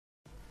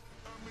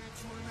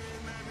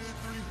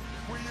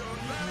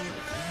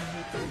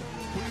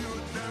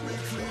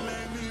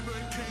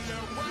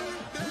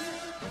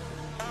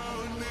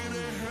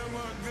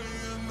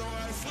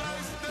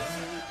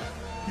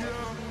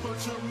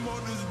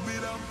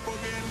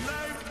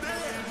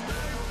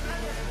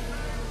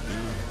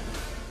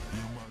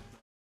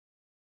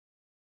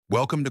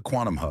Welcome to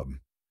QuantomHub,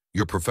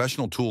 your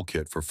professional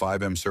toolkit for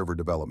FiveM server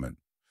development.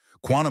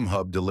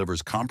 QuantomHub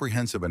delivers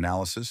comprehensive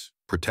analysis,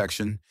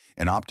 protection,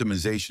 and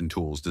optimization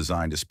tools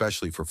designed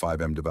especially for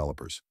FiveM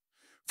developers.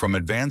 From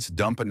advanced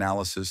dump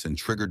analysis and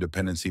trigger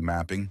dependency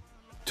mapping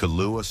to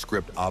Lua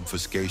script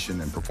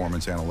obfuscation and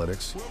performance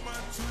analytics,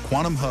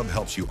 QuantomHub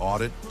helps you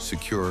audit,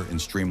 secure,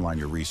 and streamline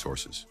your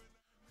resources.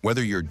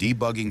 Whether you're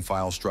debugging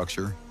file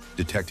structure,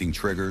 detecting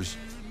triggers,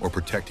 or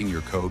protecting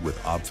your code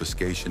with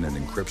obfuscation and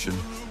encryption,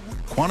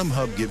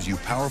 QuantomHub gives you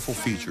powerful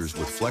features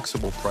with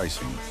flexible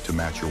pricing to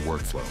match your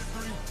workflow.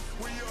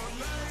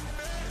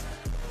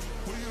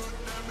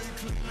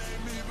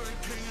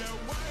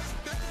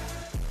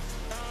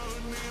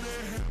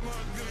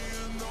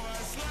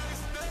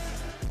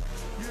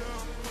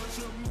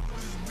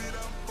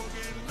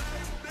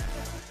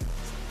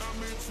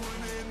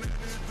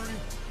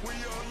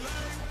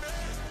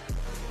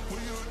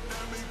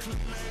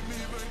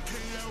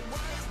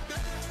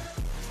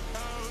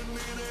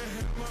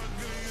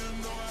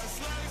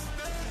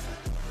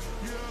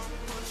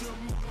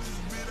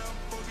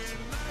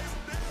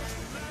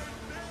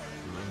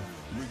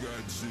 We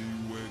got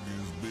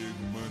G-Wagons, big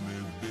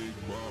money, big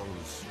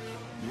balls.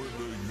 With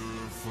the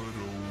year for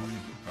the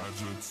week, I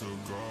just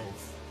took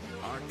off.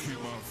 I keep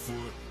my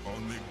foot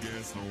on the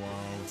gas, no, I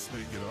don't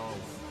take it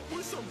off.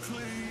 We so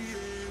clean,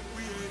 yeah,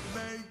 we ain't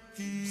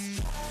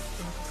Nike.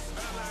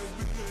 I like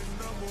being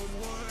number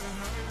one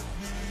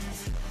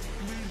hypebeast.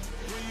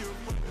 When you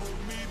fuck with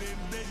me,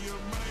 then you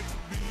might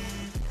be.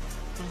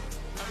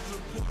 I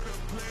just put a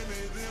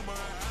planet in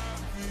my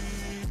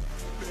IV.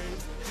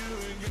 You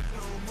ain't got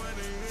no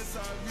money, it's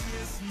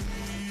obviously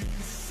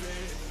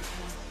sad.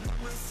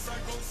 I'm a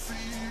psycho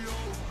CEO,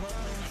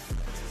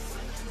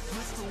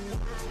 Mr.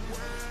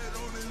 Worldwide.